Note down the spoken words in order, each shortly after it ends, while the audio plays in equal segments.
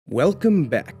Welcome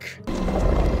back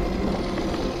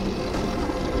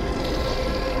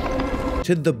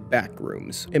to the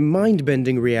Backrooms, a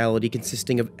mind-bending reality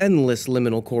consisting of endless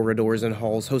liminal corridors and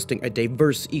halls hosting a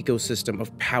diverse ecosystem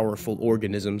of powerful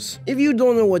organisms. If you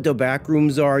don't know what the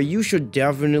Backrooms are, you should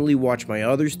definitely watch my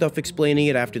other stuff explaining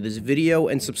it after this video,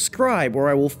 and subscribe or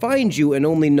I will find you and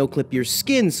only no-clip your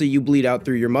skin so you bleed out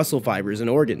through your muscle fibers and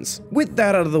organs. With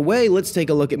that out of the way, let's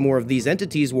take a look at more of these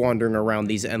entities wandering around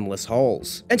these endless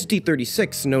halls. Entity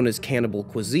 36, known as Cannibal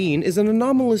Cuisine, is an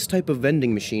anomalous type of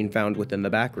vending machine found within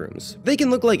the Backrooms. They can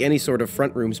look like any sort of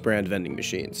Front Rooms brand vending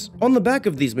machines. On the back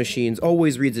of these machines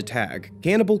always reads a tag: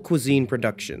 Cannibal Cuisine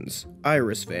Productions,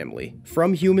 Iris Family,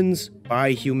 from humans,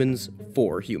 by humans,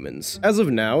 for humans. As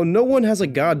of now, no one has a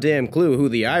goddamn clue who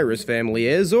the Iris family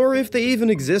is, or if they even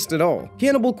exist at all.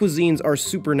 Cannibal Cuisines are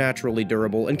supernaturally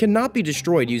durable and cannot be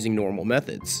destroyed using normal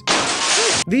methods.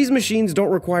 These machines don't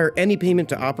require any payment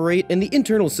to operate, and the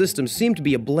internal systems seem to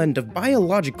be a blend of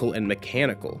biological and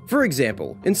mechanical. For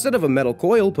example, instead of a metal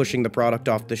coil pushing the product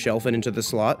off the shelf and into the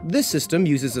slot, this system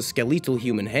uses a skeletal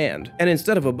human hand. And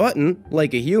instead of a button,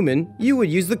 like a human, you would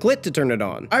use the clit to turn it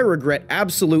on. I regret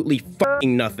absolutely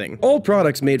fucking nothing. All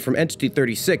products made from Entity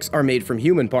 36 are made from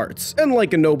human parts, and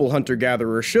like a noble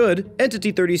hunter-gatherer should,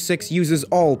 Entity 36 uses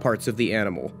all parts of the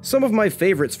animal. Some of my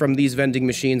favorites from these vending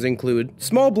machines include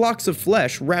small blocks of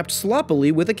flesh wrapped sloppily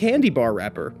with a candy bar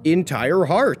wrapper, entire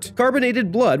heart,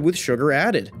 carbonated blood with sugar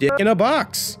added, dick in a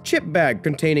box, chip bag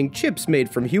containing chips made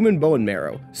from human bone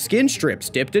marrow, skin strips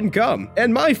dipped in cum,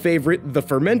 and my favorite, the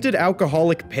fermented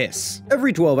alcoholic piss.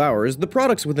 Every 12 hours, the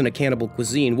products within a Cannibal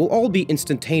Cuisine will all be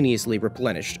instantaneously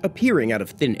replenished, appearing out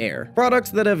of thin air. Products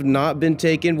that have not been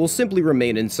taken will simply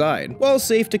remain inside. While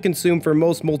safe to consume for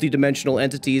most multidimensional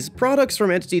entities, products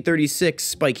from Entity 36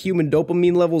 spike human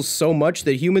dopamine levels so much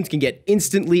that humans can get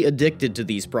instantly addicted to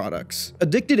these products.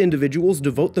 Addicted individuals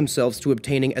devote themselves to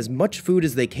obtaining as much food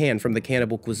as they can from the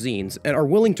Cannibal Cuisines and are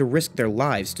willing to risk their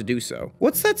lives to do so.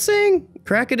 What's that saying?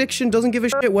 Crack addiction doesn't give a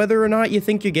shit whether or not you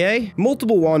think you're gay?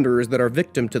 Multiple wanderers that are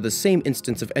victim to the same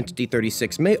instance of Entity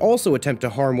 36 may also attempt to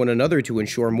harm one another to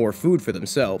ensure more food for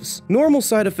themselves. Normal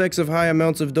side effects of high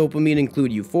amounts of dopamine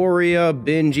include euphoria,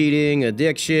 binge eating,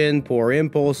 addiction, poor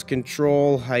impulse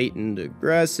control, heightened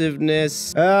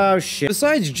aggressiveness. Oh shit.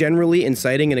 Besides generally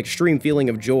inciting an extreme feeling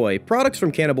of joy, products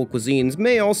from Cannibal Cuisines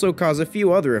may also cause a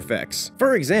few other effects.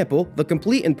 For example, the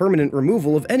complete and permanent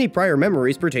removal of any prior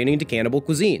memories pertaining to Cannibal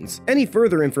Cuisines. Any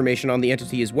further information on the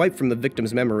entity is wiped from the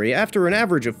victim's memory after an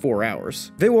average of 4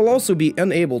 hours. They will also be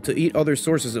unable to eat other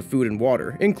sources of food and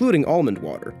water, including almond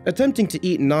water. Attempting to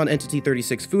eat non-Entity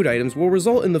 36 food items will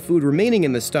result in the food remaining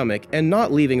in the stomach and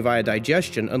not leaving via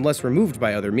digestion unless removed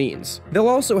by other means. They'll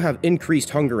also have increased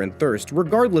hunger and thirst,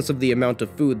 regardless of the amount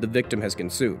of food the victim has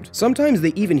consumed. Sometimes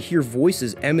they even hear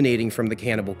voices emanating from the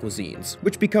Cannibal Cuisines,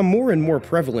 which become more and more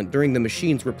prevalent during the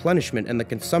machine's replenishment and the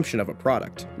consumption of a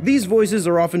product. These voices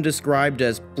are often described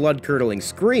as blood-curdling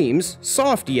screams,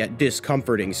 soft yet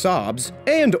discomforting sobs,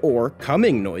 and/or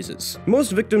coming noises.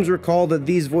 Most victims recall that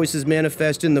these voices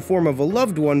manifest in the form of a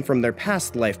loved one from their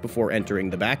past life before entering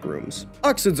the Backrooms.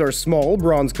 Oxids are small,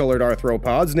 bronze-colored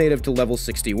arthropods native to level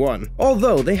 61,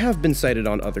 although they have been sighted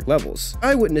on other levels.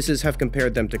 Eyewitnesses have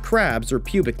compared them to crabs or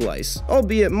pubic lice,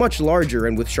 albeit much larger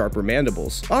and with sharper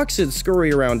mandibles. Oxids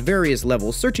scurry around various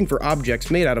levels searching for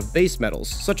objects made out of base metals,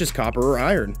 such as copper or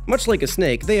iron. Much like a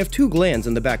snake, they have 2 glands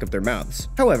in the back of their mouths.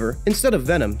 However, instead of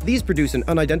venom, these produce an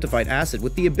unidentified acid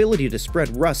with the ability to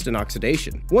spread rust and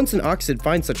oxidation. Once an oxid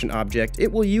finds such an object,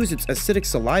 it will use its acidic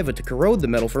saliva to corrode the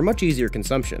metal for much easier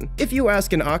consumption. If you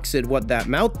ask an oxid what that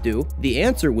mouth do, the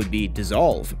answer would be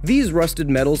dissolve. These rusted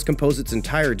metals compose its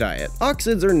entire diet.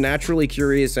 Oxids are naturally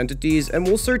curious entities and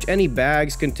will search any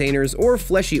bags, containers, or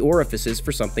fleshy orifices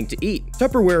for something to eat.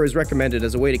 Tupperware is recommended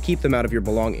as a way to keep them out of your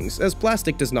belongings, as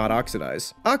plastic does not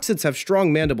oxidize. Oxids have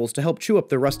strong mandibles to help chew up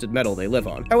the rusted metal they live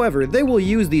on. However, they will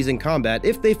use these in combat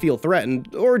if they feel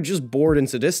threatened or just bored and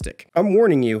sadistic. I'm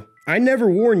warning you. I never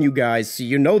warn you guys, so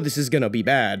you know this is gonna be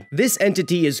bad. This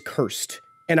entity is cursed.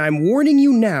 And I'm warning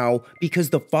you now because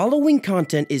the following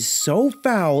content is so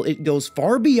foul it goes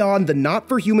far beyond the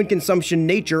not-for-human consumption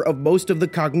nature of most of the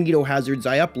cognito hazards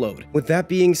I upload. With that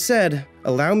being said,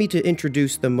 allow me to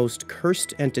introduce the most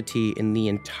cursed entity in the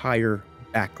entire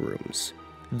Backrooms.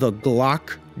 The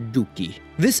Glock Dookie.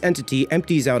 This entity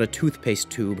empties out a toothpaste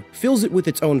tube, fills it with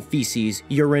its own feces,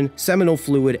 urine, seminal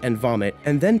fluid, and vomit,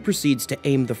 and then proceeds to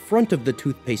aim the front of the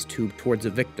toothpaste tube towards a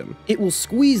victim. It will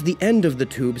squeeze the end of the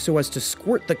tube so as to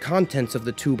squirt the contents of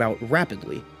the tube out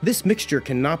rapidly. This mixture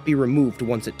cannot be removed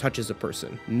once it touches a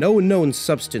person. No known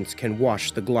substance can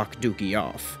wash the Glock Dookie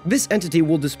off. This entity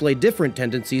will display different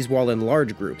tendencies while in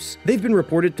large groups. They've been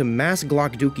reported to mass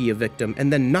Glock Dookie a victim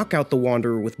and then knock out the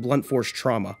wanderer with blunt force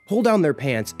trauma, pull down their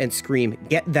pants, and scream,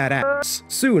 "Get that ass."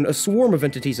 Soon, a swarm of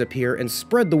entities appear and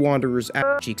spread the wanderer's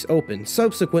ass cheeks open,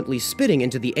 subsequently spitting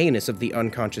into the anus of the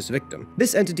unconscious victim.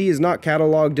 This entity is not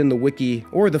cataloged in the wiki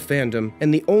or the fandom,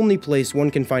 and the only place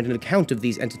one can find an account of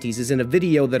these entities is in a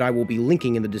video that I will be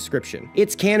linking in the description.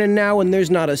 It's canon now, and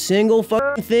there's not a single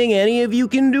fucking thing any of you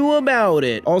can do about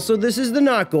it. Also, this is the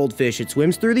knot goldfish. It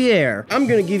swims through the air. I'm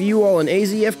gonna give you all an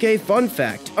AzFk fun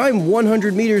fact. I'm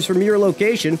 100 meters from your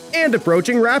location and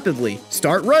approaching rapidly.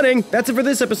 Start running! That's it for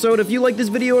this episode. If you like this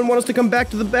video and want us to come back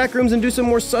to the backrooms and do some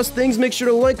more sus things, make sure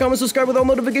to like, comment, subscribe with all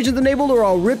notifications enabled, or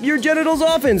I'll rip your genitals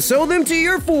off and sew them to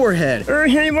your forehead.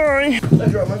 Hey, bye! I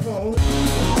dropped my phone.